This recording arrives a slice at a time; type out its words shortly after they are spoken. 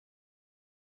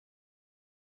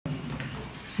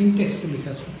Syntax তো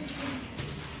লিখাছো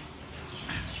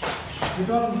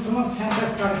এটা তোমার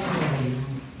সেন্টেন্স কারেকশন হবে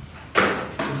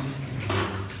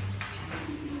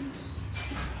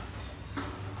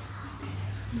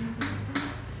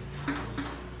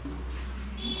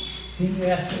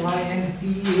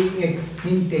SYNTEX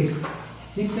syntax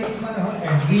syntax মানে হল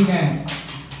এগ্রিমেন্ট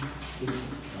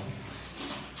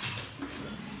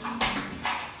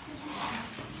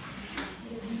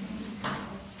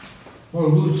ও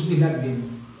রুলস বিলাক দিম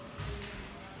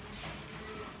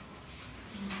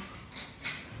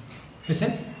আছে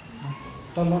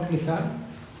তলত লিখা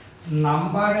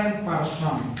নাম্বার এন্ড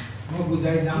পারসন মই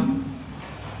বুঝাই যাম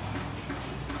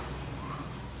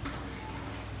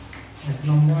এক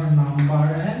নম্বর নাম্বার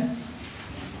এন্ড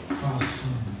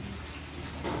পারসন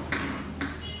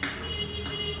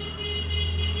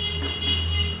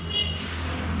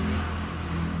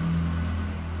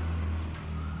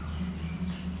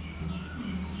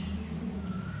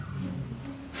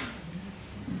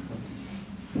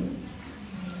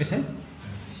আছে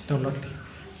তলত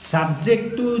সাবজেক্ট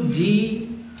টু জি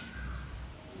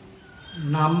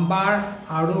নাম্বার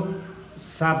আৰু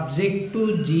সাবজেক্ট টু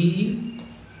জি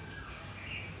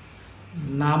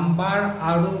নাম্বাৰ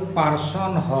আৰু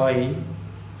পাৰসন হয়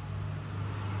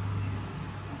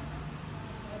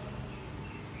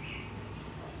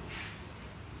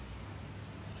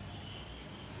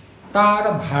তাৰ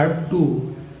ভাৰ্বটো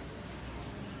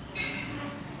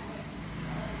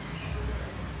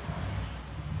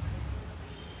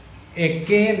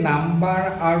একে নাম্বাৰ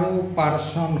আৰু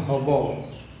পাৰসন হব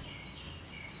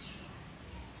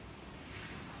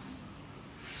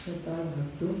তাৰ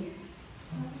ভাৰ্বটো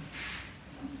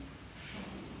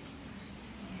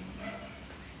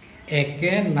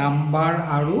একে নাম্বাৰ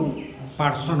আৰু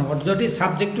পারসন হব যদি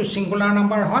সাবজেক্ট টু সিঙ্গুলার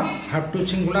নাম্বার হয় ভার্ব টু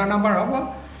সিঙ্গুলার নাম্বার হব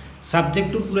সাবজেক্ট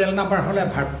টু প্লুরাল নাম্বার হলে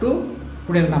ভার্ব টু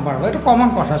প্লুরাল নাম্বার হবে এটা কমন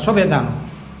কথা সবে জানো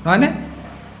নহয় নে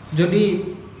যদি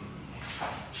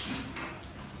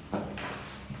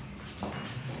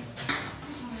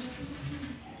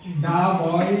দা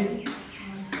বয়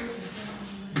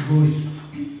goes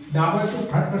da boy two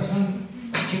third person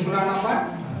singular number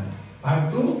verb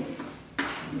to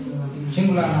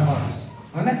singular number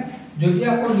মানে যদি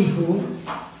আপনি লিখো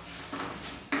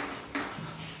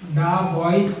দা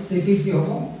বয়স তেতি কি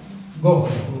হবো গো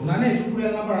মানে এটা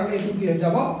প্লুরাল নাম্বার হলে এটা কি হয়ে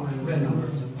যাব প্লুরাল নাম্বার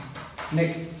হয়ে যাব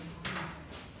নেক্সট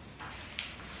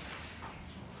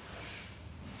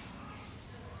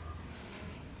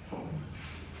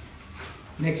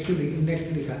next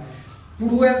लिखा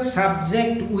plural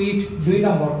subject with 2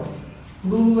 number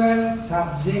plural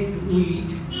subject with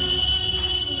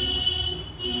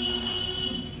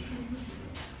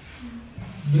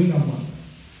 2 number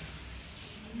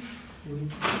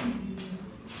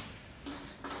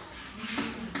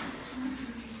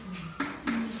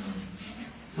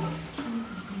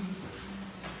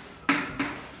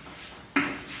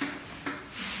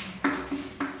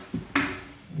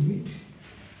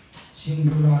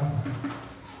singular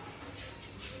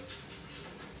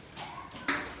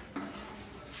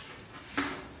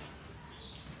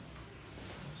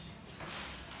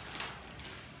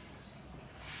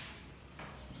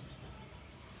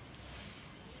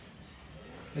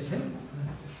ऐसे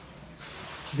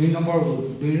 2 नंबर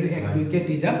 2 एक 2 के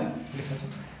दिजा लिखा আছে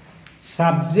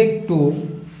সাবজেক্ট টু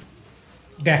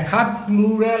দেখাত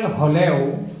প্লুরাল হলেও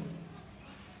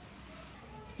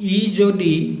ই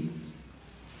যদি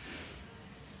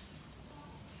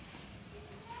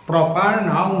proper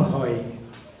noun হয়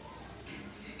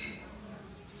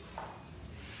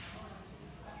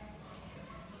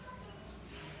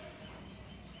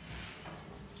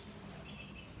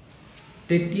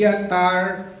তেতিয়া তার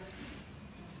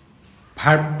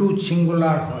ভার্ব টু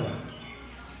সিঙ্গুলার হয়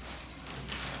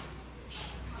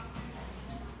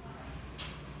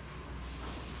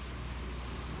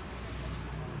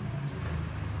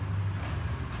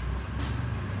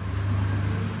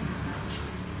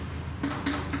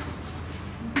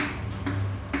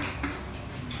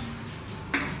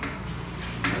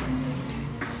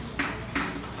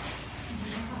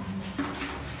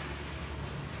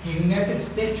United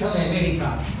States of America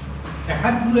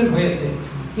এখান প্লুরাল হয়েছে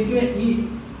কিন্তু ই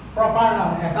প্রপার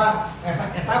নাউন এটা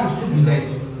বস্তু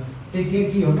বুঝাইছে তেতিয়া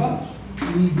কি হলো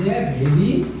ই যে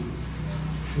ভেরি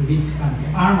রিচ কান্ট্রি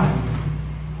আর মানে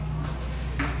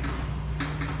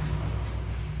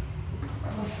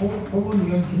খুব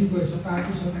নিয়মখিনি কৈছো তাৰ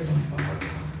পিছত একদম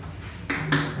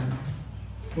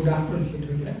উদাহৰণ লিখি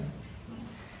থৈলে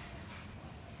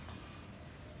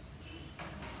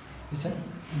পিছে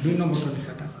 2 নম্বৰটো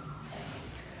লিখাটা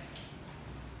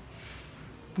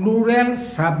প্লুরাল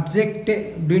সাবজেক্ট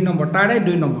 2 নম্বর তারে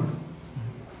 2 নম্বর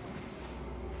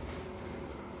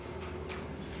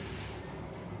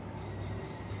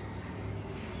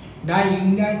The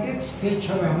United States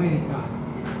of America.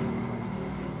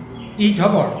 Each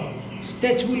hover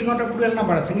states will got a plural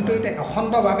number. Sing to it a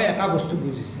Honda Babe at Abustu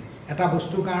Buzis. At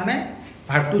Abustu Karne,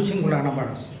 part 2 singular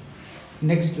numbers.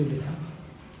 Next to the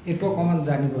Eto common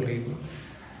Danibol.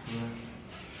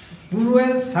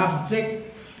 Plural subject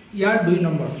year do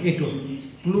number. Eto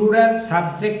plural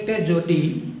subject jodi.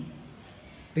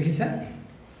 Dekisa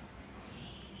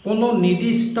Kono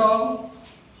nidisto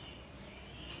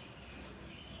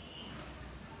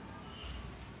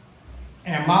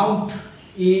amount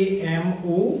amount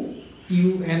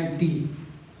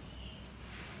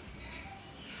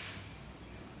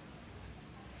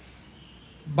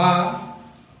বা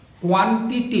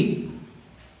quantity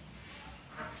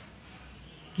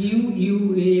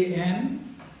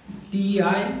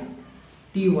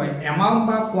quantity amount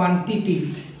বা quantity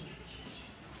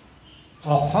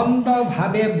অখণ্ড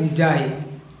ভাবে বুজায়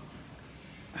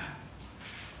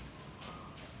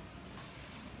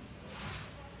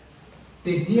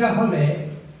তেতিয়া হলে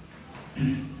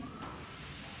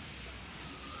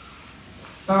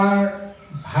তার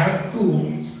ভার্বটো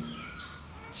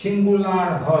singular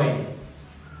হয়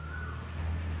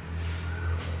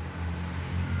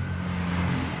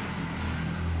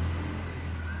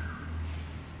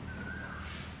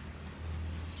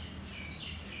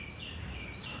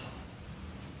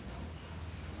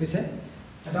বুঝছে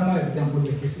এটা মই एग्जांपल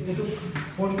দেখিছো এটো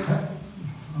পরীক্ষা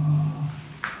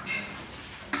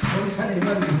পরীক্ষা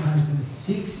এবার লিখা আছে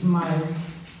 6 miles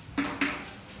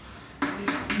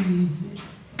is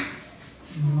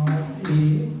not a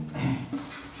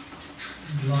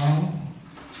long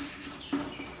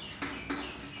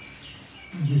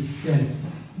distance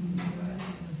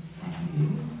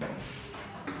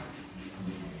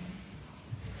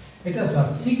এটা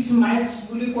 6 miles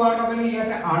বুলি কোৱাৰ লগে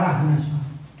ইয়াতে আৰ আহনা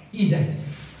is আছে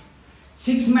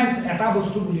 6 miles এটা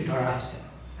বস্তু বুলি ধৰা আছে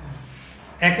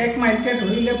এক এক মাইলকে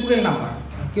ধৰিলে পুৰেল নাম্বাৰ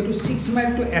কিন্তু 6 মাইল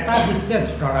টু এটা ডিসটেন্স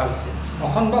ধৰা আছে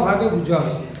অখণ্ড ভাবে বুজোৱা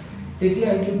হৈছে তেতিয়া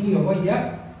এইটো কি হ'ব ইয়া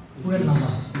পুৰেল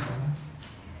নাম্বাৰ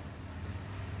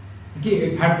কি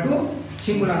ভাৰ্বটো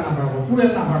সিঙ্গুলাৰ নাম্বাৰ হ'ব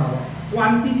পুৰেল নাম্বাৰ হ'ব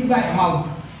কোয়ান্টিটি বা এমাউন্ট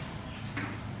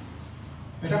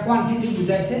এটা কোয়ান্টিটি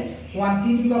বুজাইছে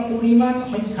কোয়ান্টিটি বা পৰিমাণ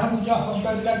সংখ্যা বুজা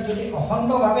শব্দবিলাক যদি অখণ্ড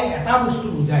ভাবে এটা বস্তু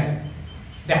বুজায়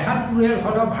দেখাত পুৰেল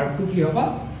হল ভাৰ্বটো কি হ'ব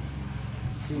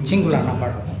সিঙ্গুলাৰ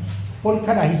নাম্বাৰ হ'ব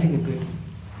পৰীক্ষাত আহিছে কিন্তু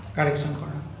কাৰেকশন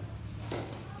কৰা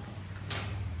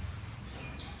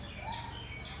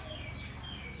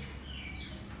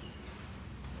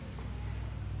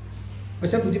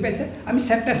ওইসব বুঝি পাইছে আমি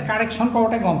সেন্টেন্স কারেকশন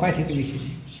করতে গম পাই ঠিক লিখি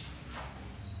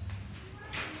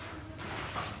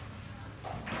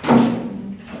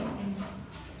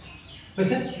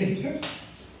ওইসব দেখিছে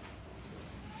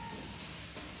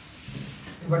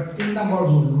এবার 3 নম্বর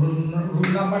rule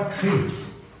number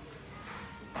 3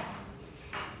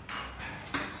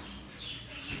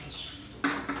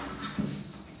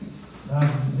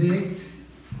 subject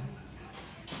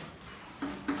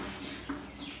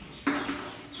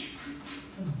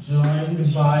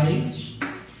joined by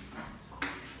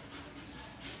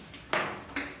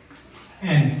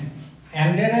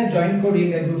and then I join করি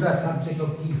এই দুটো সাবজেক্ট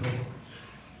কি হবে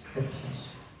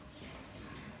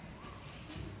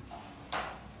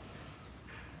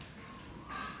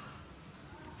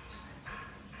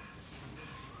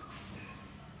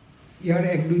ইয়ার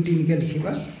 1 2 3 কে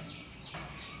লিখিবা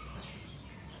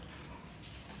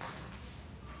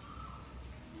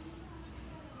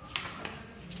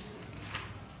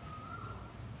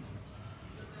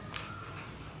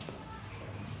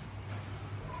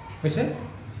বুঝছে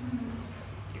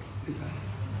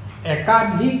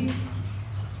একাধিক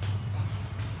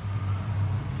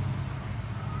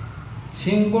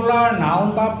সিঙ্গুলার নাউন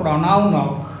বা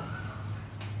প্রনাউনক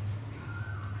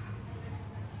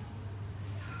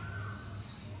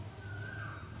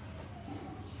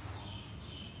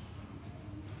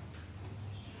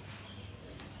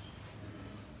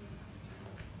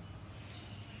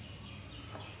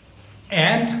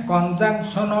এন্ড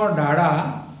কনজাংশনৰ দ্বাৰা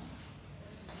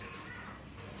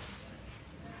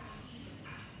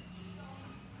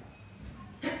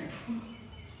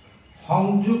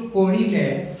সংযোগ কৰিলে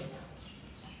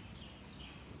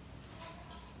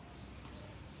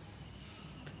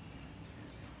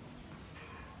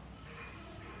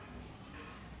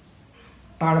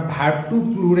তাৰ ভাৰ্বটো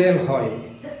প্লুৰাল হয়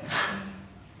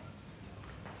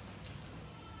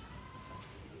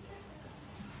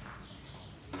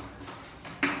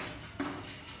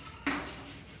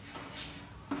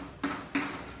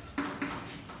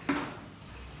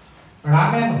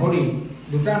ৰামেন হৰি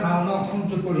দুটা নাউনক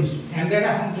সংযোগ কৰিছো এন্ডেৰে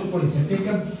সংযোগ কৰিছে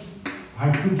তেতিয়া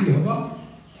ভাৰ্বটো কি হ'ব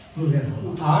প্লুৰাল হ'ব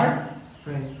আৰ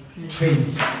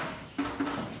ফ্ৰেন্ডস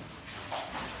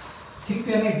ঠিক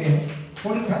তেনেকে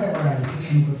পৰীক্ষাতে কৰা হৈছে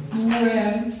 2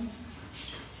 and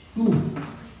 2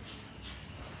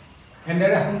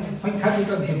 এনেদৰে সংখ্যা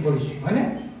দুটা যোগ কৰিছোঁ হয়নে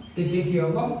তেতিয়া কি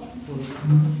হ'ব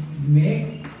মেক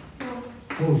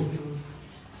 4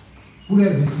 পুৰে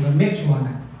বেছি মেক হোৱা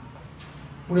নাই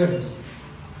পুৰে বেছি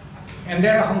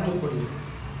এনেদৰে সংযোগ কৰিম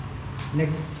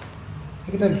নেক্সট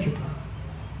এইকেইটা লিখি থোৱা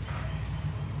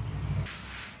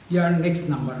ইয়াৰ নেক্সট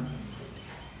নাম্বাৰ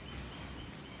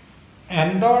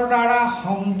এণ্ডৰ দ্বাৰা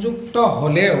সংযুক্ত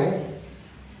হ'লেও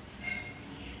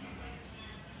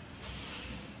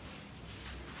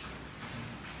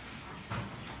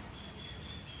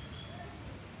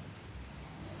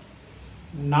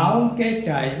নাউন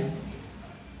কেইটাই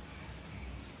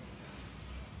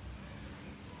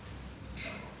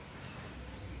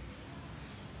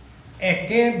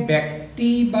একে ব্যক্তি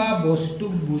বা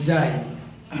বস্তুক বুজায়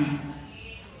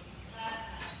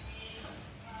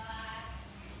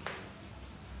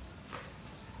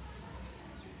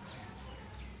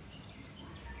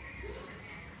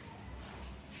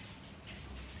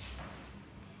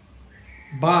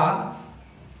বা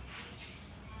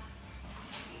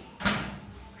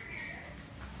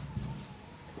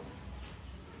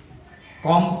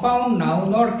কম্পাউণ্ড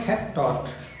নাউনৰ ক্ষেত্ৰত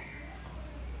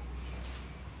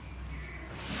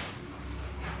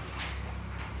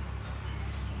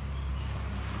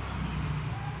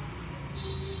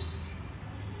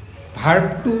verb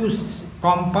two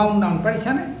compound noun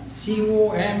পাৰিছানে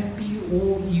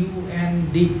COMPOUND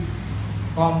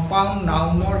compound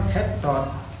নাউনৰ ক্ষেত্ৰত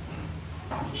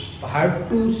ভাৰ্ব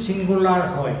টু সিঙ্গুলাৰ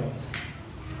হয়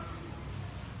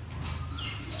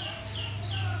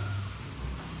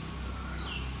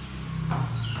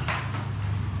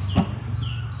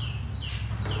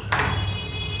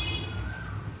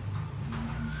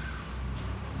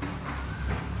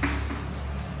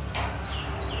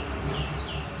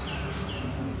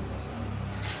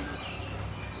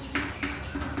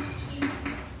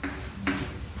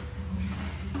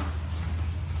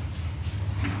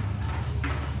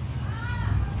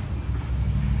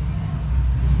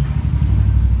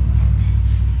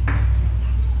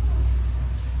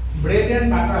bread and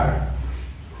butter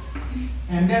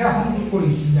এন্ডেৰা সংযোগ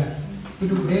কৰিছো ইয়াত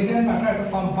কিন্তু bread and butter এটা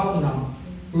কম্পাউণ্ড নাম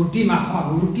ৰুটি মাখন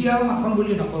ৰুটি আৰু মাখন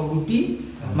বুলি নকওঁ ৰুটি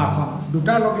মাখন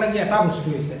দুটা লগ লাগি এটা বস্তু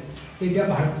হৈছে এতিয়া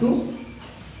ভাৰ্বটো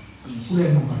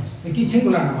প্লুৰেল নাম্বাৰ হৈছে কি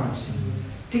সিঙ্গুলাৰ নাম্বাৰ হৈছে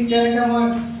ঠিক তেনেকৈ মই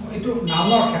এইটো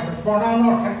নাউনৰ ক্ষেত্ৰত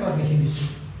প্ৰনাউনৰ ক্ষেত্ৰত লিখি দিছোঁ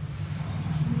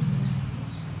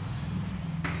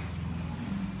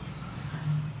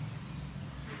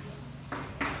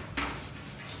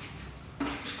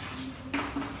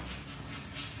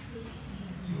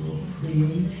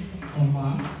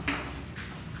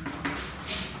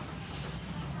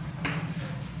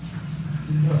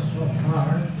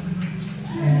philosopher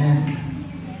and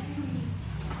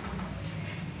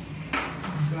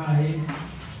guide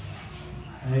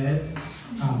has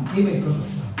come. Ini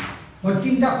protosna.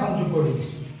 Bertinta konjuk koris.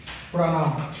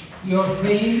 Pronoun. Your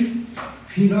friend,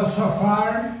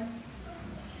 philosopher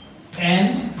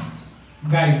and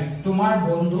guide. Tumar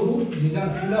bondhu,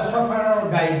 jijan philosopher or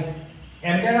guide.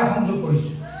 Endera konjuk koris.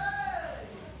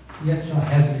 Yet so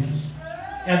has been.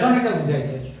 Ejon ekta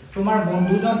bujaise. তোমার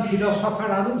বন্ধুজন philosopher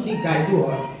আর হি গাইডও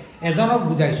হয় এজনক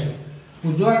বুঝাইছো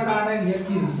বুঝোৱাৰ কাৰণে ইয়ে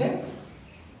কি হৈছে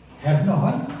have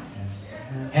নহয়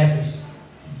has হৈছে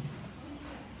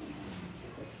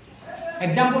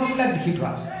এক্সাম্পল বিলাক লিখি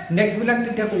থোৱা নেক্সট বিলাক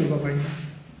তেতিয়া কৰিব পাৰিম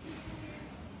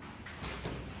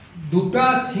দুটা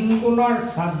সিঙ্গুলাৰ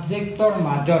সাবজেক্টৰ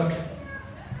মাজত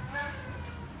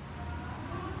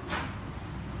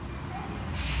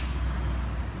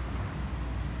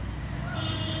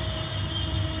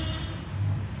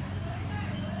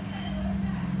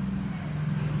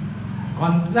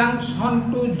conjunction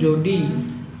to jodi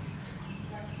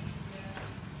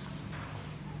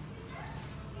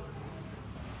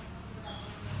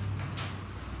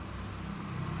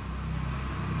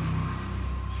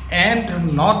and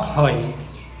not hoy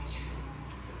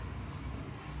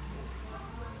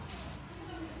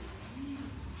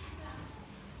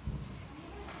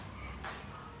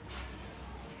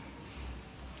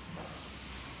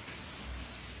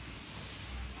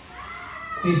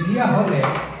তেতিয়া হলে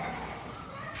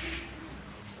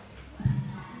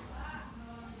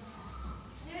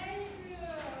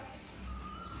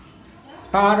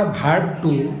তাৰ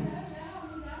ভাৰ্বটো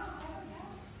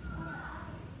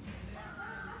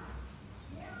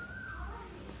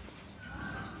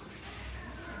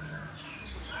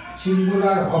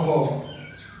সিঙ্গুলাৰ হব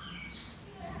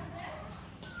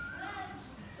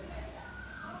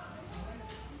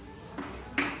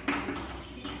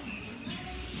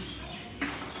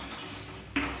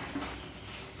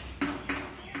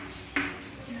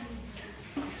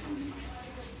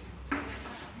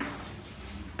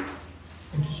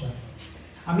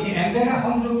আমি এন্ডেৰে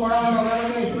সংযোগ কৰাৰ লগে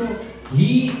লগে এইটো হি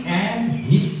এণ্ড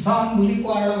হিজ সন বুলি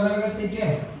কোৱাৰ লগে লগে তেতিয়া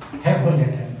হেভ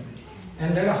হ'লহেঁতেন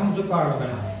এন্ডেৰে সংযোগ কৰাৰ লগে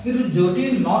লগে কিন্তু যদি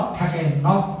নট থাকে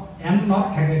নট এণ্ড নট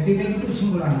থাকে তেতিয়া কিন্তু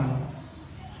ছিংগুলাৰ নাম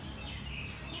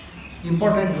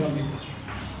ইম্পৰ্টেণ্ট হ'ল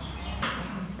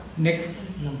নেক্সট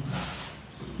নম্বৰ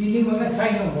 3 গ'লে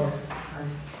 4 number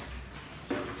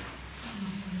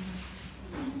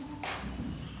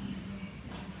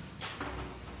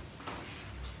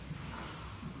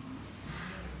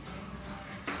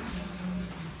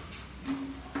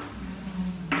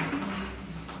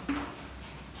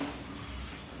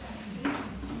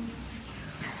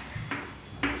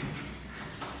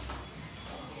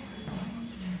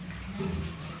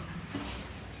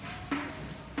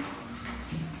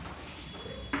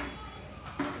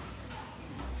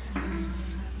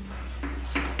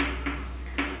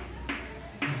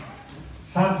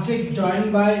subject joined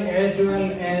by as well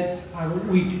as আৰু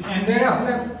with এন্ডেৰে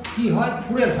হ'লে কি হয়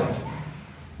প্লুৰেল হয়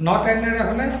নট এন্ডেৰে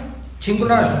হ'লে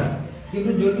সিঙ্গুলাৰ হয়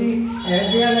কিন্তু যদি as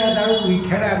well as আৰু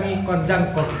উইথেৰে আমি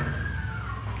কনজাংক্ট কৰোঁ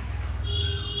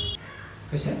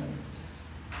হৈছে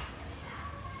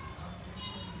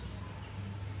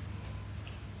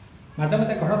মাজে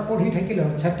মাজে ঘৰত পঢ়ি থাকিলে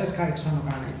হ'ল চেপ্টাৰ্ছ কাৰেকশ্যনৰ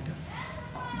কাৰণে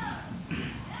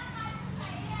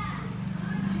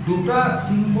দুটা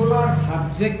সিঙ্গুলাৰ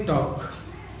সাবজেক্টক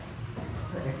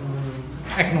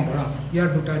এক নম্বৰ ইয়াৰ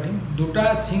দুটা দিম দুটা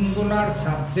singular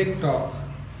সাবজেক্টক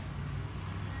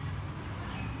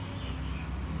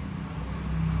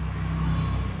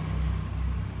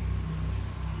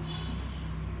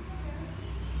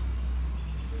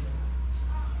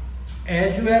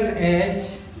as well as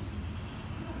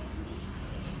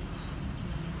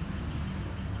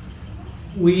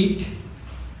with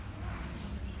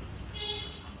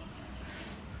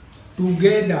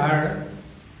together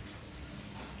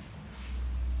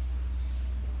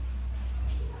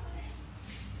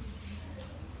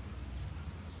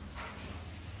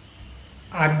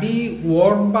আদি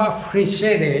ওয়াৰ্ড বা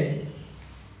ফ্ৰেজেৰে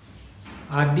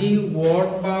আদি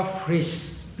ওয়াৰ্ড বা ফ্ৰেজ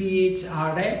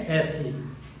PHRAS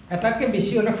এটাকে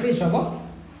বেশি হলে ফ্ৰেজ হ'ব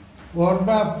ওয়াৰ্ড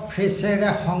বা ফ্ৰেজেৰে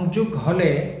সংযোগ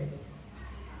হলে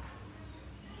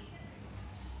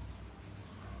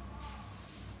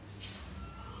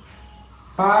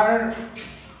তাৰ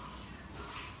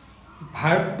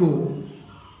ভাৰ্বটো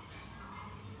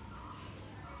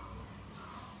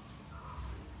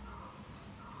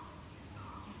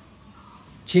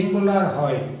সিঙ্গুলাৰ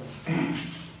হয়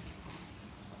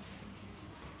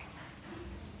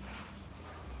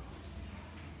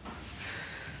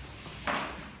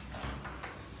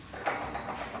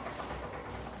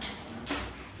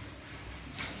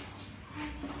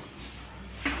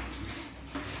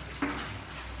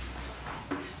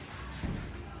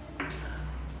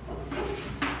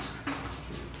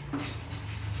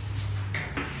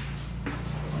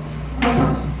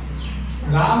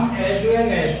Ram as well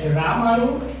as Ram আৰু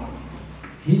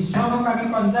হিসনক আমি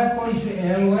কনজাক্ট কৰিছো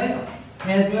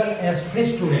as well as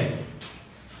phrase together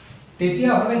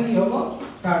তেতিয়া হলে কি হ'ব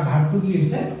তাৰ ভাৰ্বটো কি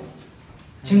হৈছে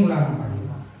সিঙ্গুলাৰ নাম্বাৰ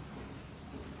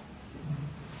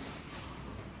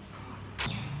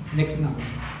নেক্সট নাম্বাৰ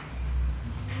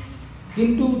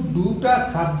কিন্তু দুটা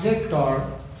সাবজেক্টৰ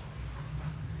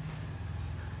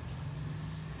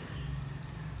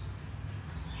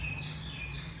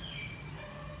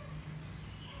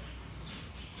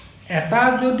এটা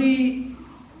যদি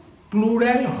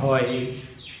প্লুৰেল হয়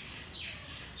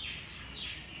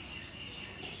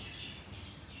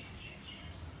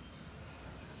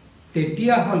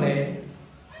তেতিয়া হলে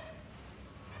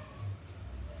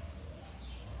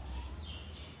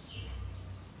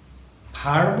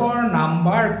ভাৰ্বৰ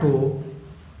নাম্বাৰটো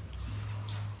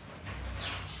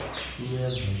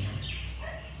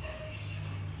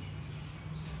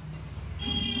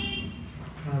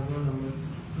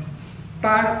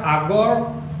তাৰ আগৰ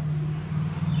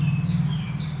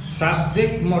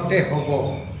সাবজেক্ট মতে হ'ব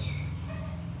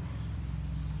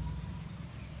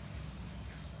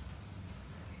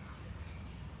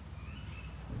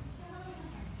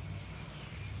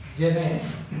যেনে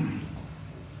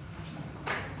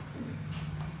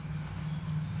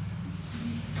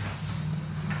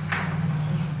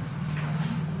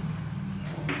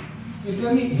এইটো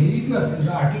আমি হেৰিটো আছে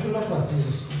আৰ্টিকলতো আছে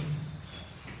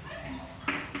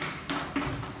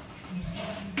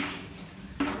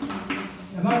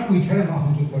আমাৰ উইথেৰে মই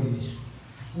সংযোগ কৰি দিছোঁ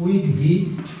with his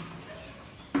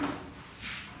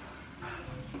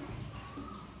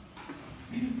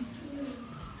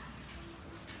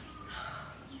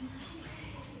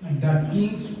the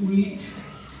king's with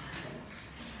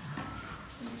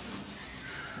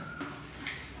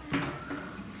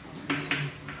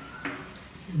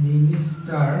name is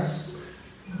ministers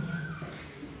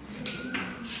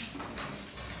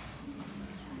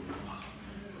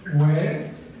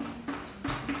were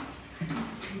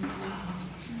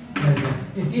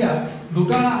এতিয়া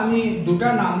দুটা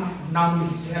নাম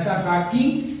লিখিছো এটা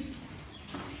কিংস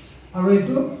আৰু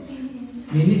এটো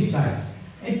মিনিষ্টাৰ্স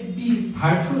এই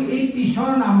ভাৰটো এই পিছৰ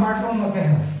নাম্বাৰটোৰ মতে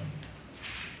হয়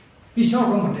পিছৰ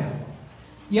মতে হ'ব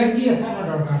ইয়াত কি আছে আমাৰ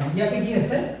দৰকাৰ ইয়াতে কি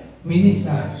আছে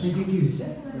মিনিষ্টাৰ্স এটো কি হৈছে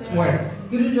ওয়াৰ্ড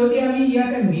কিন্তু যদি আমি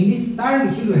ইয়াতে মিনিষ্টাৰ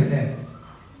লিখিলো হেতেন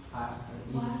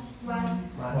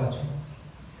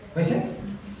হৈছে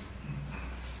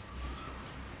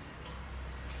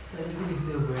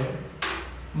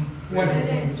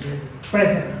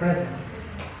present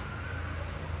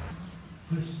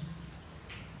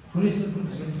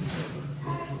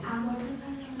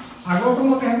আগৰটো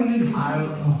মতে বুলি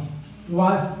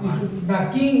was the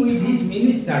king with his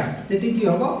ministers তেতিয়া কি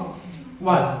হ'ব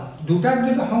was দুটাক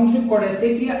যদি সংযোগ কৰে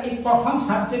তেতিয়া এই প্ৰথম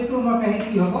সাবজেক্টৰ মতে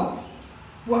কি হ'ব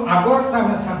ও আগৰ তাৰ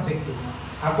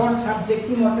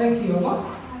সাবজেক্টটো মতে কি হ'ব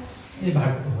এই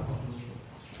ভাগটো হ'ব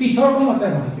পিছৰটো মতে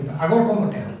নহয় কিন্তু আগৰটো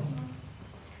মতে হ'ব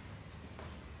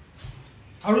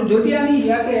আৰু যদি আমি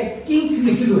ইয়াতে কিংস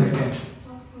লিখিলো হেতে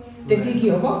তেতিয়া কি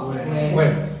হ'ব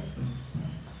ওয়েল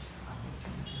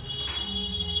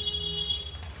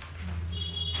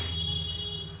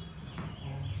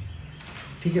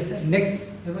ঠিক আছে নেক্সট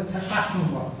এবাৰ 5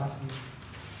 নম্বৰ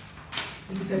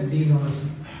এটা D number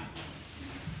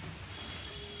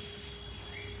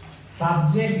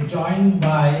subject joined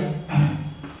by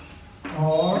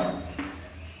or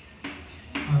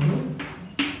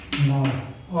nor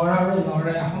or nor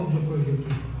সংযোগ কৰি দিও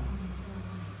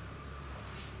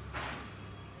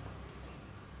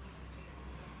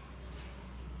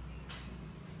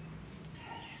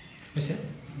আছে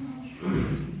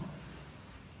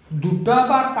দুটা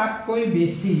বা তাতকৈ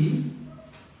বেছি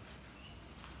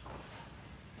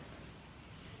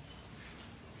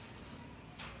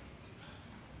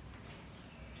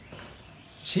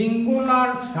সিঙ্গুলাৰ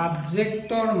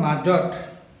সাবজেক্টৰ মাজত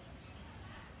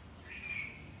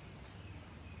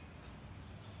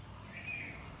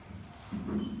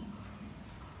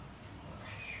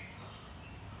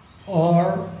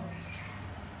or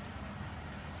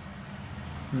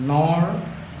nor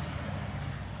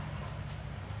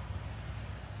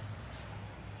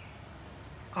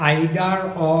either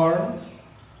or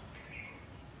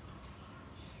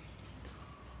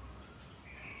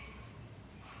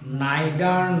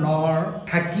neither nor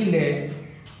থাকিলে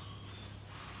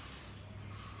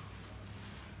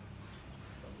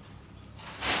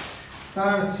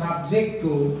তাৰ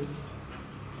সাবজেক্টটো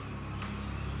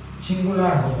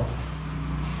সিঙ্গুলাৰ হ'ব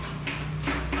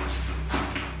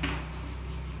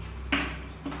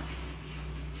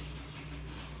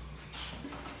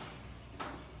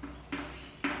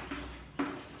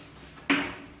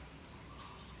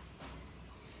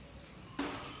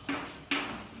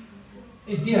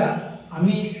এতিয়া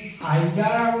আমি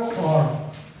আইডাৰ আৰু অৰ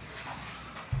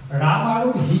ৰাম আৰু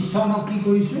হিছনক কি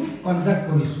কৰিছো কনজাক্ট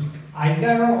কৰিছো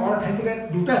আইডাৰ আৰু অৰ থাকিলে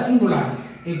দুটা সিঙ্গুলার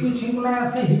এটো সিঙ্গুলার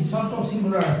আছে হিছনটো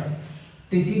সিঙ্গুলার আছে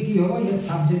তেতিয়া কি হ'ব এই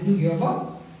সাবজেক্টটো কি হ'ব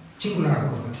সিঙ্গুলার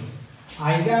হ'ব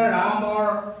আইডাৰ ৰাম অৰ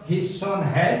হিছন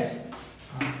হ্যাজ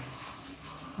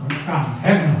কাম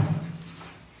হ্যাভ not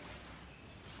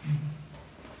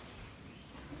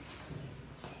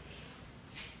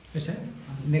এসে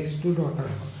নেক্সট টু দৰকাৰ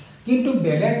কিন্তু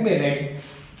বেলেগ বেলেগ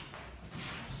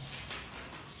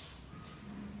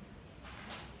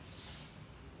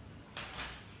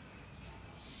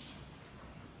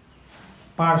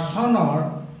পাৰ্সনৰ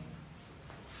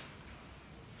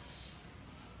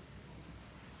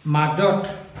মাজত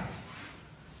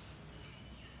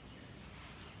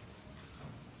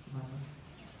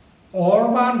অৰ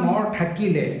বা নৰ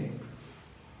থাকিলে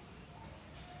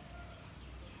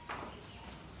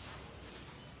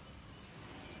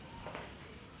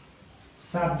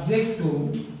subject to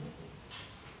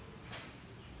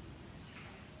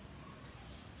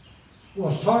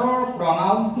ওচৰৰ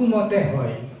pronoun মতে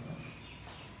হয়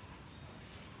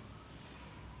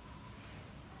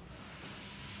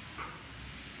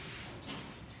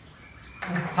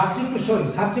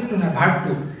subject to না verb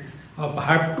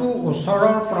to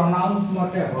ওচৰৰ pronoun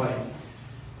মতে হয়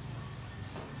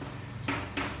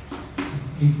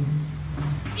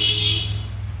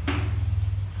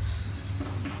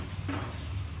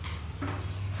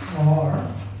or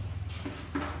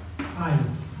I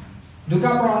দুটা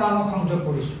pronoun সংযোগ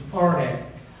কৰিছো or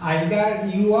either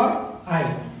you or I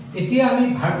এতিয়া আমি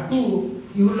verb to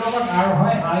you লগত আর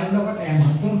হয় I লগত am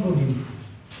কোনটো দিম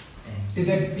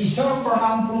তেতিয়া পিছৰ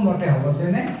pronoun মতে হ'ব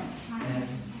যেনে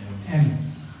am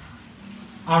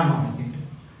আর নহয় কিন্তু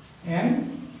am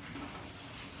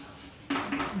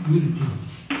guilty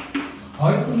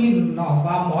hoy tumi no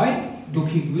ba moi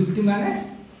dukhi guilty mane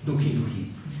dukhi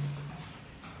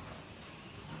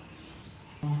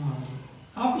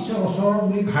pisor osor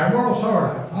buli verbor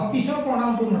osor pisor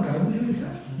pronoun tu nata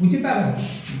buji pala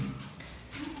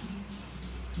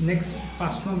next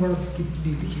 5 number ki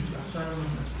di likhi jo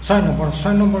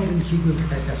 6 number din likhi go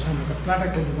ta 6 number plata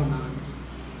ko bana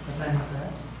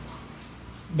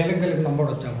beleg number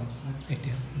jabo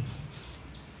etia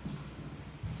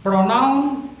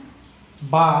pronoun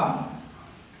ba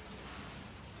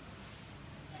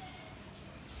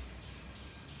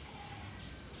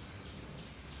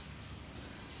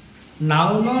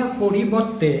নাউনৰ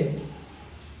পৰিৱৰ্তে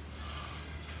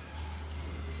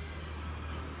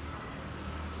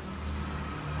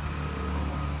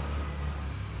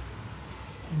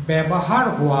ব্যৱহাৰ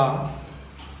হোৱা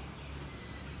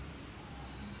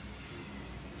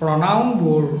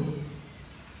প্ৰনাউনবোৰ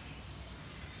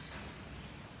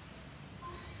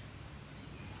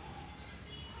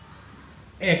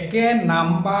একে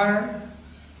number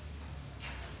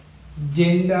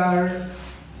gender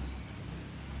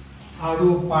আৰু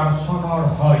পাৰ্সনৰ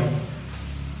হয়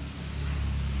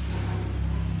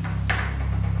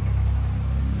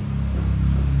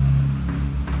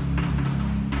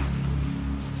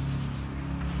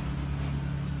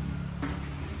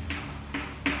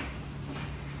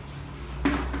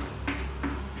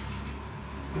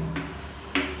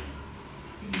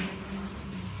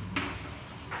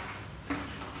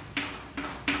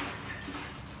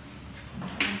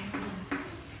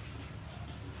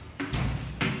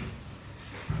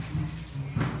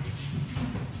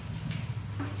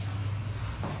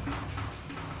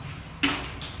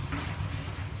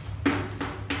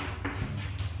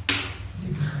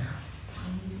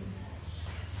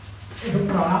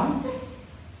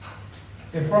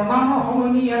pronoun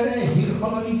holoni yare hil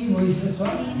holoni ki hoise so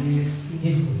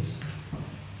is hoise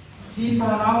si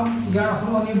pronoun yar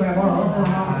holoni ব্যবহার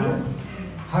pronoun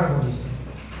har hoise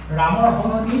ramor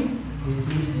holoni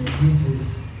is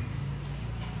hoise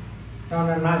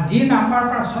tane na ji number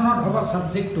person hoba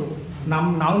subject to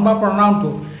noun ba pronoun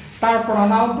to tar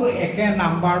pronoun to eke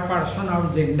number person or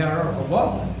gender hobo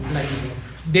lagibo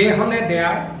they hole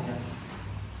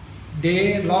they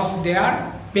lost their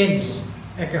pens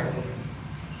eke hobo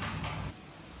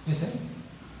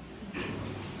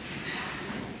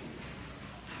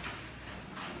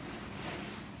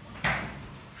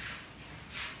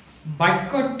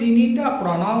বাক্যত তিনিটা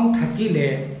pronoun থাকিলে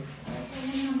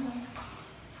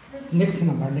next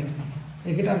number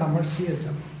একেটা number সি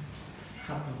যাব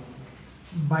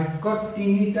বাক্যত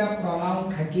তিনিটা pronoun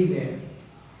থাকিলে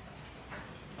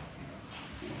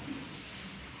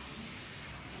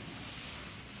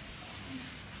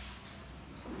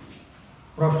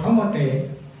প্ৰথমতে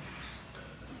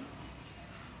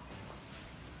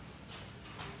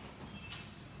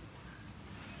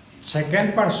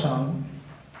second person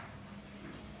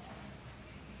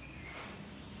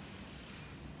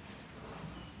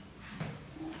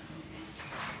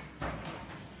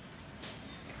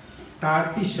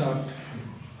tar pisot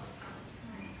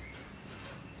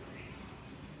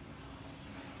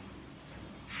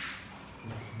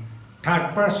third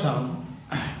person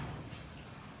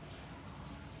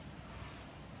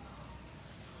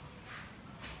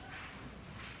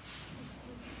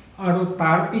আৰু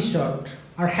তাৰ পিছত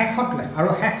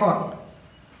আৰু হেকত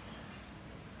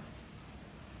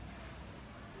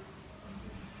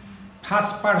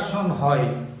ফাৰ্স্ট পাৰসন হয়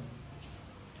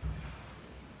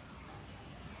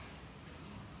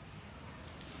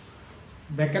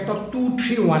ব্ৰেকেটত 2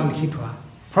 3 1 লিখি থোৱা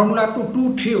ফৰ্মুলাটো 2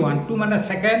 3 1 2 মানে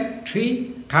সেকেন্ড 3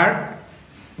 থাৰ্ড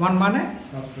 1 মানে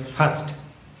ফাৰ্স্ট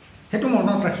হেতু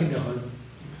মনত ৰাখিলে হ'ল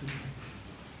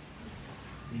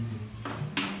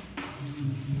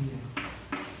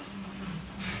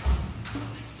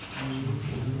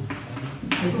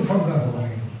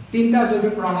তিনটা যদি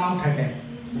pronoun থাকে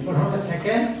প্ৰথমে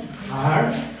সেকেন্ড থাৰ্ড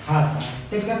ফাৰ্স্ট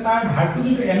তেতিয়া তাৰ ভাৰটো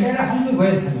কিন্তু এন্ডেৰা সংযোগ হৈ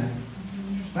আছে না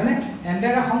মানে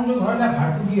এন্ডেৰা সংযোগ হ'লে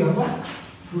ভাৰটো কি হ'ব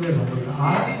পুৰে হ'ব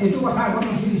আৰু এটো কথা আগত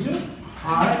লিখি দিছো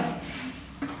আর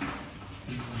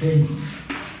বেস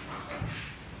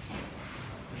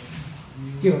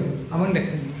কি হ'ব আমন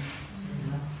দেখছেন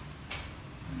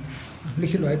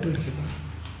লিখিলো এটো লিখিলো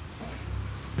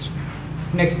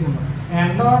নেক্সট নাম্বার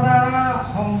এন্ডৰ দ্বাৰা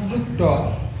সংযুক্ত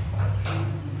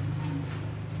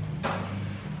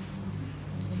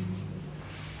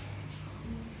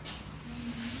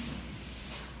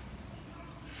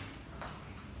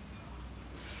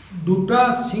দুটা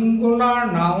সিঙ্গুলাৰ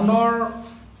নাউনৰ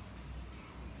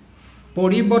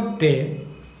পৰিৱৰ্তে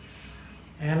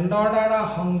এণ্ডৰ দ্বাৰা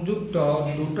সংযুক্ত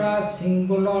দুটা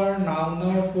ছিংগুলাৰ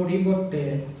নাউনৰ পৰিৱৰ্তে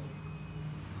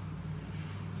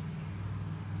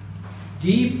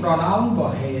যি প্ৰনাউন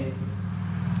বহে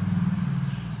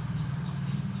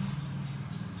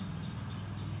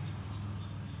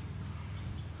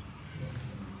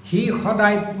সি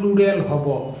সদায় প্লুৰেল হ'ব।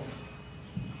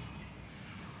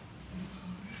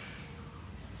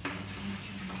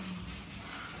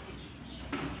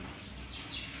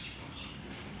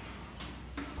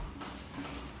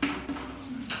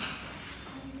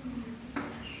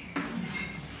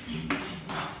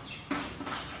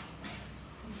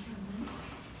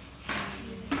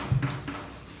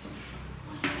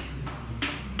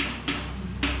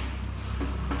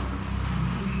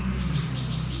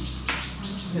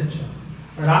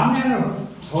 Ram and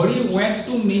Hori went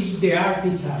to meet their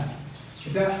teacher.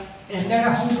 এটা এন্ডাৰ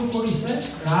সংযোগ কৰিছে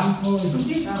ৰাম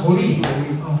হৰি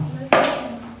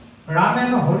ৰাম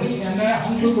and হৰি এন্ডাৰ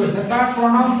সংযোগ কৰিছে তাৰ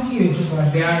প্ৰনাউন কি হৈছে চোৱা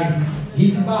দেয়াৰ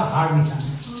হিজ বা হাৰ লিখা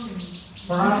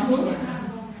প্ৰনাউনটো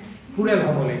প্লুৰেল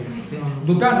হ'ব লাগিব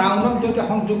দুটা নাউনক যদি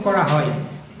সংযোগ কৰা হয়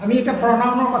আমি এটা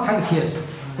প্ৰনাউনৰ কথা লিখি আছো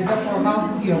এটা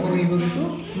প্ৰনাউনটো কি হ'ব লাগিব কিন্তু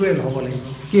প্লুৰেল হ'ব লাগিব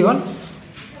কি হ'ল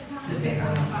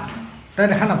তাই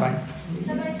দেখা নাপায়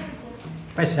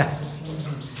পাইছা